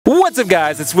What's up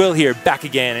guys, it's Will here, back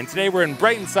again, and today we're in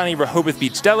bright and sunny Rehoboth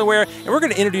Beach, Delaware, and we're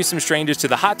going to introduce some strangers to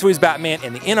the Hot Toys Batman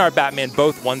and the InArt Batman,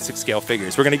 both 1/6 scale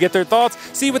figures. We're going to get their thoughts,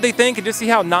 see what they think, and just see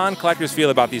how non-collectors feel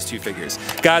about these two figures.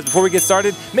 Guys, before we get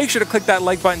started, make sure to click that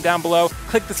like button down below,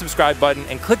 click the subscribe button,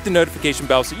 and click the notification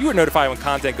bell so you are notified when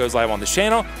content goes live on this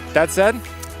channel. That said,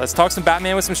 let's talk some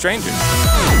Batman with some strangers.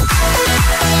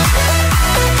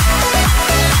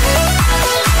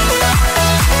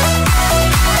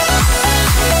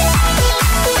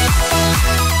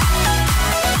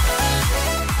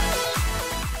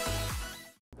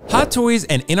 Hot Toys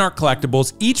and InArt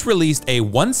Collectibles each released a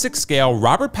 1/6 scale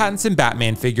Robert Pattinson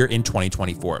Batman figure in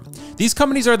 2024. These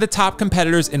companies are the top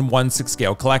competitors in 1/6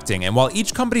 scale collecting, and while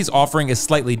each company's offering is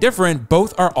slightly different,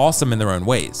 both are awesome in their own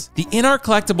ways. The InArt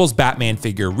Collectibles Batman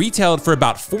figure retailed for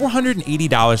about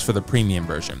 $480 for the premium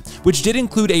version, which did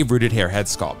include a rooted hair head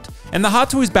sculpt. And the Hot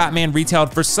Toys Batman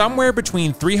retailed for somewhere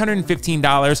between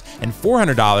 $315 and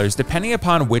 $400 depending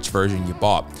upon which version you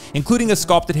bought, including a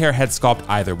sculpted hair head sculpt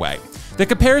either way. The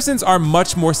comparisons are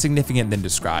much more significant than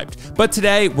described, but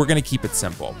today we're going to keep it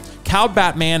simple. Cowled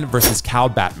Batman versus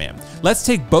Cowled Batman. Let's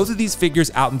take both of these figures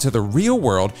out into the real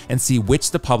world and see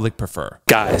which the public prefer.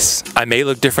 Guys, I may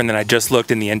look different than I just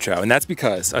looked in the intro, and that's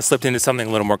because I slipped into something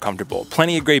a little more comfortable.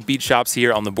 Plenty of great beach shops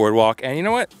here on the boardwalk, and you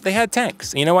know what? They had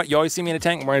tanks. And you know what? You always see me in a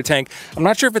tank, I'm wearing a tank. I'm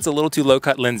not sure if it's a little too low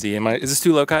cut, Lindsay. Is this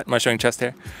too low cut? Am I showing chest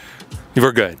hair?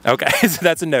 We're good. Okay, so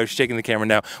that's a no. She's shaking the camera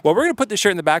no. Well, we're gonna put this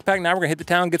shirt in the backpack. Now we're gonna hit the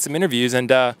town, get some interviews,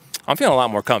 and I'm feeling a lot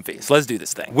more comfy. So let's do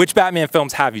this thing. Which Batman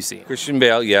films have you seen? Christian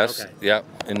Bale, yes. Okay. Yep.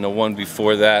 And the one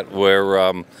before that where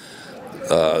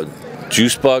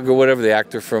Juicebug or whatever, the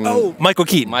actor from... Oh, Michael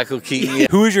Keaton. Michael Keaton. Yeah.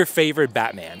 Who is your favorite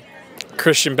Batman?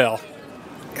 Christian Bale.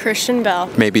 Christian Bale.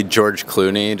 Maybe George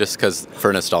Clooney, just because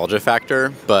for nostalgia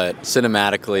factor, but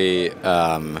cinematically,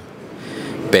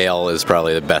 Bale is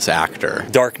probably the best actor.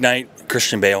 Dark Knight,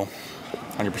 Christian Bale,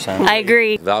 100%. I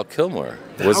agree. Val Kilmer.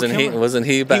 Wasn't he? He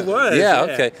was. Yeah,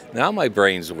 okay. Now my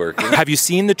brain's working. Have you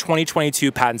seen the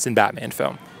 2022 Pattinson Batman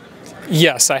film?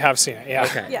 Yes, I have seen it, yeah.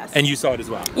 Okay. Yes. And you saw it as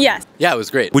well? Yes. Yeah, it was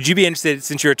great. Would you be interested,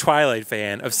 since you're a Twilight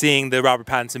fan, of seeing the Robert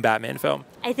Pattinson Batman film?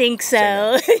 I think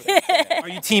so. Are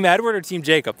you Team Edward or Team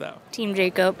Jacob, though? Team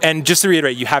Jacob. And just to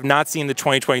reiterate, you have not seen the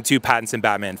 2022 Pattinson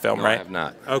Batman film, No, right? I have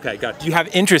not. Okay, got it. Do you have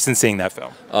interest in seeing that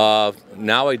film?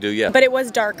 Now I do, yeah. But it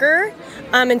was darker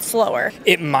and slower.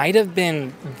 It might have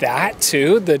been that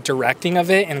too, the directing of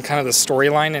it and kind of the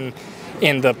storyline and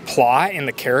in the plot and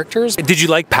the characters. Did you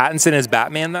like Pattinson as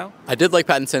Batman, though? I did like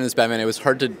Pattinson as Batman. It was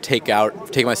hard to take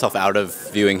myself out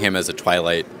of viewing him as a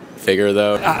Twilight figure,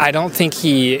 though. I don't think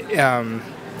he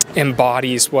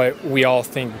embodies what we all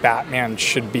think Batman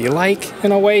should be like,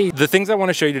 in a way. The things I want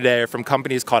to show you today are from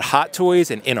companies called Hot Toys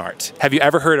and InArt. Have you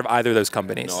ever heard of either of those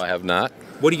companies? No, I have not.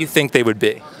 What do you think they would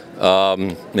be?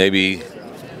 Maybe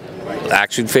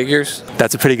action figures?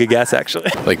 That's a pretty good guess, actually.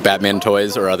 Like Batman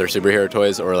toys or other superhero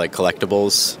toys, or like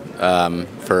collectibles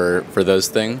for those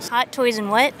things. Hot Toys and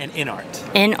what? And InArt.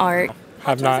 InArt.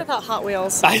 Have I not. thought Hot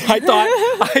Wheels. I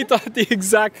thought the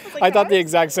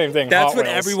exact same thing. That's Hot what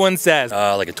Wheels. everyone says.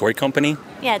 Like a toy company?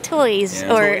 Yeah, toys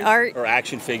Yeah. or Toys. art. Or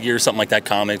action figures, something like that,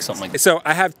 comics, something like that. So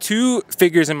I have two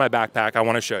figures in my backpack I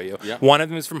want to show you. Yeah. One of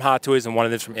them is from Hot Toys and one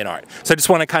of them is from InArt. So I just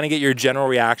want to kind of get your general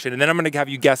reaction, and then I'm going to have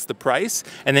you guess the price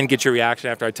and then get your reaction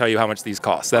after I tell you how much these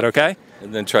cost. Is that okay?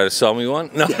 And then try to sell me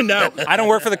one? No. No, I don't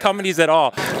work for the companies at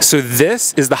all. So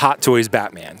this is the Hot Toys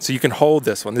Batman. So you can hold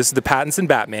this one. This is the Pattinson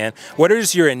Batman. What are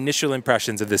just your initial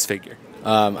impressions of this figure?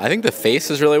 I think the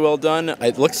face is really well done.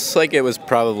 It looks like it was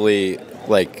probably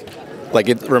like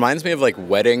it reminds me of like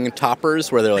wedding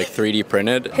toppers where they're like 3D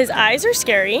printed. His eyes are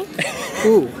scary.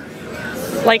 Ooh.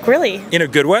 Like, really. In a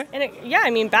good way? Yeah, I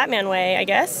mean, Batman way, I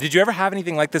guess. Did you ever have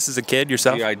anything like this as a kid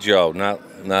yourself? G.I. Joe,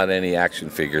 not any action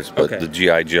figures, but Okay. the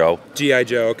G.I. Joe. G.I.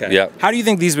 Joe, okay. Yeah. How do you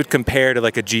think these would compare to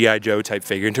like a G.I. Joe type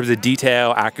figure in terms of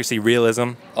detail, accuracy,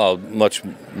 realism? Oh, much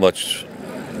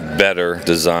better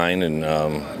design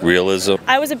and realism.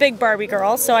 I was a big Barbie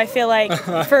girl, so I feel like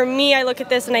for me, I look at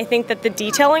this and I think that the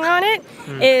detailing on it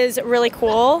is really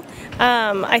cool.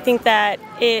 I think that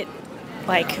it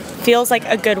feels like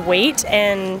a good weight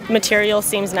and material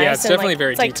seems nice. Yeah, it's and definitely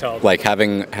very it's detailed. Like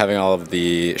having all of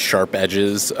the sharp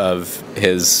edges of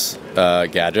his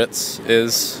gadgets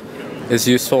is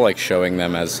useful, like showing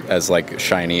them as like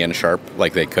shiny and sharp,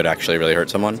 like they could actually really hurt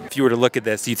someone. If you were to look at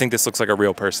this, do you think this looks like a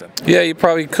real person? Yeah, you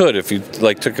probably could if you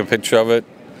like took a picture of it.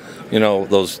 You know,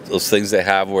 those things they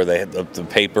have where they have the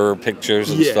paper pictures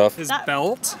and stuff. His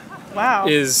belt Wow.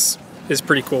 is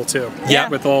pretty cool too. Yeah.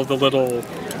 With all the little,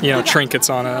 trinkets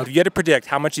on it. If you had to predict,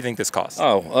 how much do you think this costs?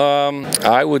 Oh,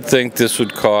 I would think this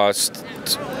would cost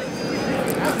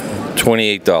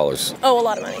 $28. Oh, a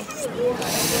lot of money.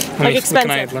 Like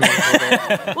expensive. Let me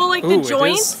hold it. Well, like Ooh, the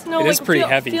joints. it is pretty feel,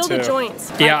 heavy feel too. the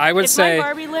joints. Yeah, I would if say my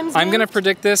Barbie limbs I'm gonna moved-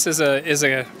 predict this as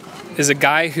a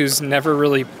guy who's never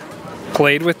really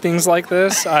played with things like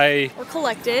this. or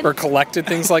collected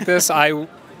Things like this. I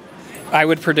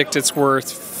would predict it's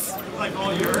worth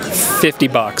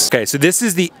 $50. Okay, so this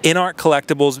is the InArt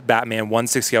Collectibles Batman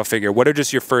 1/6 scale figure. What are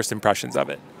just your first impressions of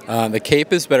it? The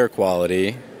cape is better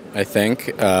quality, I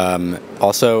think.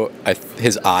 Also,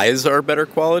 his eyes are better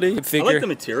quality. I like the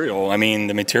material. I mean,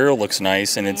 the material looks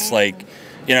nice, and it's like,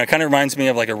 you know, it kind of reminds me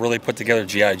of like a really put together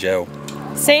G.I. Joe.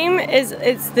 Same is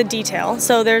it's the detail.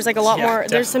 So there's like a lot Yeah, more.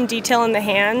 There's some detail in the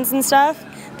hands and stuff.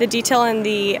 The detail in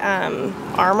the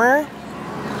armor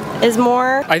is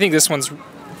more. I think this one's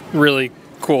really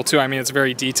cool too. I mean, it's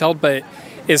very detailed, but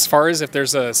as far as if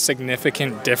there's a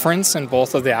significant difference in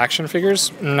both of the action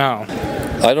figures, no.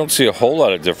 I don't see a whole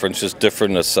lot of difference, just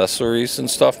different accessories and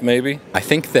stuff, maybe. I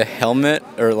think the helmet,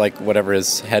 or like whatever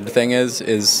his head thing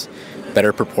is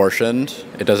better proportioned.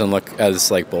 It doesn't look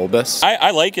as like bulbous.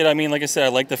 I like it. I mean, like I said, I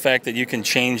like the fact that you can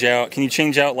change out. Can you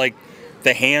change out like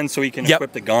the hand so he can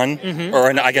equip the gun?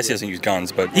 Or no, I guess he doesn't use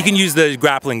guns, but You can use the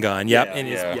grappling gun. Yep. Yeah, and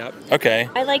his- yeah. yep. Okay.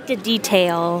 I like the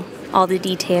detail, all the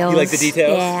details. You like the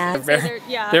details? Yeah.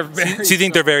 Yeah. They're very, So you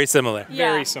think they're very similar?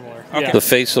 very similar. Okay. Yeah. The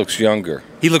face looks younger.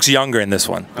 He looks younger in this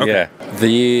one. Yeah.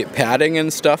 The padding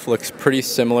and stuff looks pretty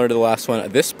similar to the last one.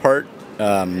 This part,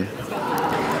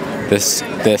 this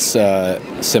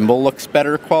symbol looks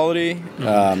better quality.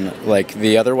 Like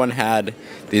the other one had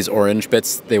these orange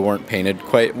bits, they weren't painted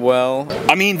quite well.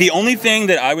 I mean, the only thing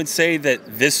that I would say that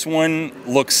this one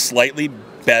looks slightly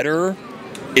better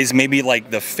is maybe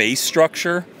like the face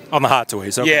structure. On the Hot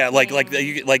Toys. Okay. Yeah, like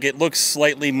it looks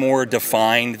slightly more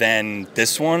defined than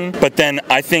this one. But then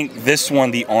I think this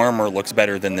one, the armor looks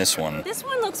better than this one. This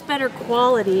one looks better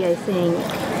quality, I think.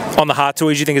 On the Hot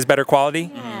Toys, you think is better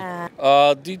quality?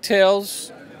 Yeah.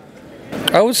 Details,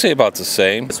 I would say about the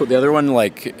same. So the other one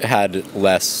like had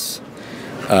less,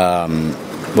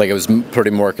 like it was pretty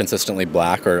more consistently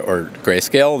black or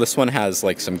grayscale. This one has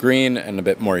like some green and a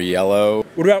bit more yellow.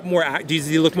 What about more? Does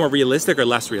he look more realistic or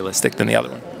less realistic than the other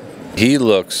one? He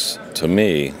looks, to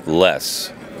me,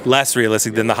 less. Less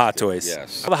realistic than the Hot Toys.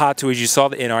 Yes. The Hot Toys, you saw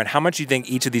the InArt. How much do you think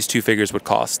each of these two figures would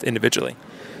cost individually?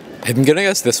 I'm gonna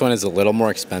guess this one is a little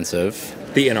more expensive.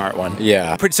 The InArt one.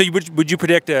 Yeah. So would you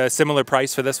predict a similar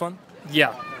price for this one?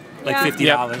 Yeah. Like Yeah.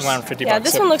 $50? Yep, around $50. Yeah,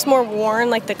 this one looks more worn.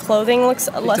 Like the clothing looks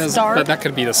less dark. But that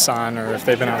could be the sun or if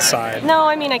they've been outside. No,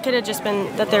 I mean, I could have just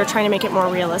been that they're trying to make it more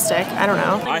realistic. I don't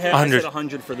know. I 100. said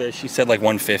 100 for this. She said like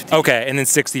 150. Okay, and then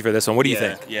 60 for this one. What do you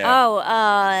think? Yeah. Oh,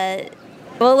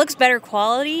 well, it looks better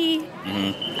quality.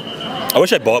 I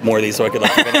wish I bought more of these so I could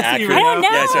like give an accurate. I don't know.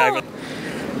 Yeah, so I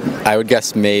I would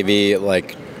guess maybe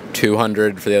like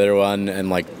 200 for the other one and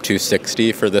like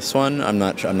 260 for this one. I'm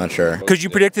not sure. Because you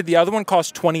predicted the other one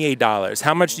cost $28.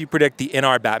 How much do you predict the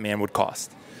InArt Batman would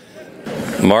cost?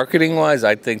 Marketing-wise,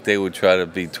 I think they would try to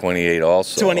be 28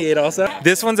 also. 28 also?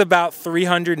 This one's about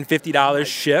 $350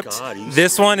 shipped. God, you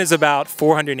This one is about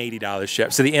 $480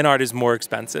 shipped. So the InArt is more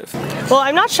expensive. Well,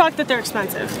 I'm not shocked that they're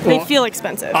expensive. They feel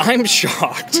expensive. I'm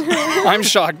shocked. I'm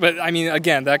shocked, but I mean,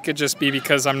 again, that could just be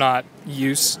because I'm not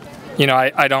used. You know,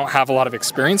 I don't have a lot of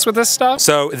experience with this stuff.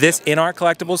 So this InArt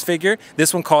Collectibles figure,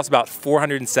 this one costs about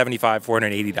 $475,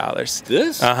 $480.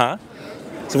 This? Uh-huh.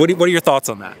 So what are your thoughts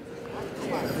on that?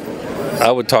 I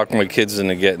would talk my kids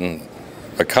into getting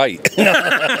a kite.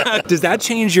 Does that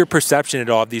change your perception at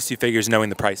all of these two figures knowing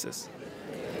the prices?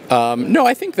 No,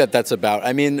 I think that's about.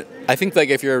 I mean, I think like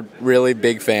if you're a really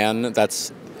big fan,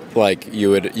 that's like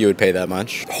you would pay that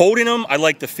much. holding them, I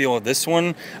like the feel of this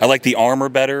one. I like the armor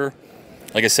better.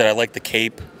 Like I said, I like the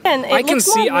cape. And it I can looks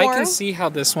see more I warm. can see how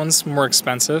this one's more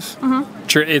expensive.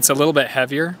 It's a little bit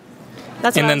heavier,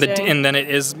 That's and what then I was doing. and then it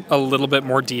is a little bit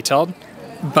more detailed.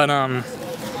 But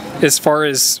as far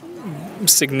as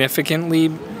significantly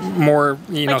more,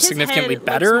 Like his significantly head looks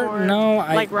better, more no,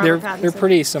 like Robert they're Pattinson.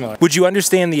 pretty similar. Would you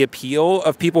understand the appeal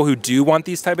of people who do want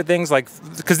these type of things? Like,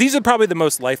 because these are probably the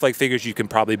most lifelike figures you can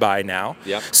probably buy now.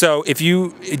 Yep. So do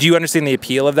you understand the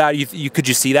appeal of that? Could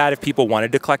you see that if people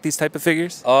wanted to collect these type of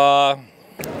figures?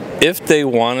 If they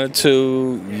wanted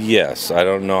to, yes. I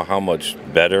don't know how much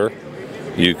better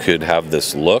you could have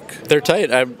this look. They're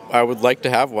tight. I would like to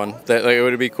have one. That, like, it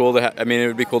would be cool to. I mean, it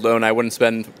would be cool to own. I wouldn't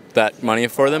spend that money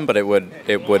for them, but it would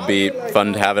be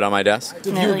fun to have it on my desk. If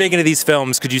you were big into these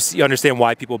films, could you understand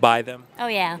why people buy them? Oh,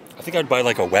 yeah. I think I'd buy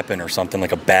like a weapon or something,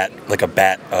 like a bat.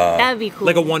 That'd be cool.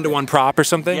 Like a one-to-one prop or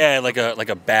something? Yeah, like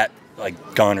a bat,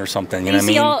 like gun or something. You know what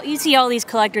I mean? You see all these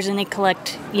collectors and they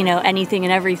collect, anything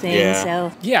and everything. Yeah.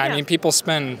 So Yeah, I mean, people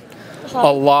spend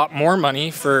a lot more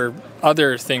money for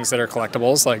other things that are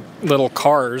collectibles, like little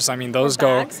cars. I mean, those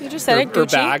go, You just said it, or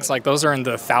Gucci. bags, like those are in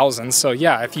the thousands. So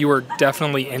yeah, if you were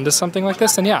definitely into something like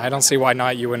this, then yeah, I don't see why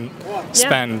not you wouldn't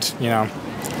spend, you know.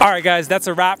 All right, guys, that's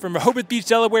a wrap from Rehoboth Beach,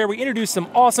 Delaware. We introduced some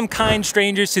awesome, kind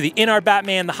strangers to the InArt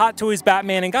Batman, the Hot Toys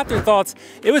Batman, and got their thoughts.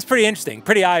 It was pretty interesting,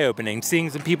 pretty eye-opening,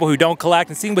 seeing some people who don't collect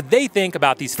and seeing what they think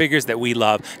about these figures that we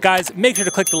love. Guys, make sure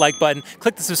to click the like button,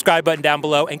 click the subscribe button down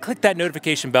below, and click that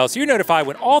notification bell so you're notified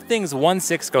when all things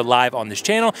 1/6 go live on this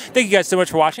channel. Thank you guys so much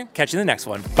for watching. Catch you in the next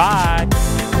one. Bye.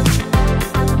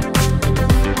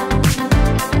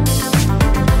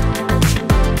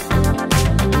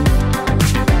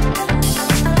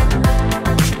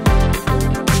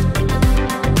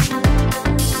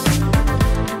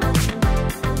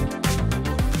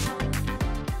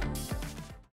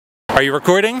 Are you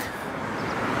recording?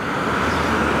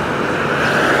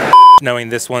 Knowing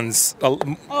this one's oh,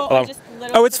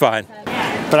 it's fine.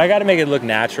 But I gotta make it look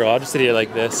natural. I'll just sit here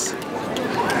like this. I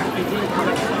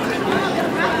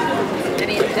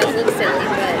mean, it does look silly,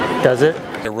 but... Does it?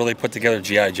 They're really put together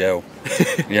G.I. Joe.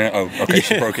 Yeah. Oh, okay.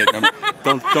 She broke it.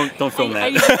 Don't film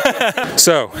that.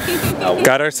 So,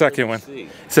 got our second one.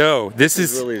 So this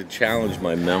is really to challenge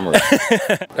my memory.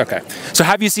 okay. So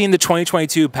have you seen the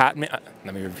 2022 Batman?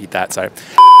 Let me repeat that. Sorry.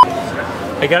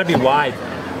 It gotta be wide.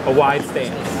 A wide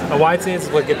stance. A wide stance is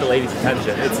what gets the ladies'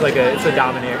 attention. It's like it's a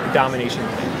domination.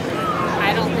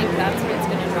 I don't think that's what's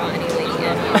going to draw any lady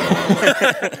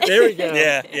in. There we go.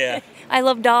 Yeah. I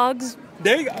love dogs.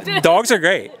 There you go. Dogs are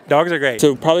great. Dogs are great.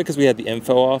 So probably because we had the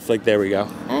info off, like there we go.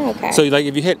 Oh, okay. So like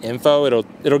if you hit info,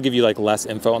 it'll give you like less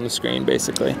info on the screen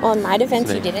basically. Well, in my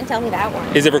defense, you didn't tell me that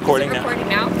one. Is it recording Is it recording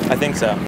now? I think so.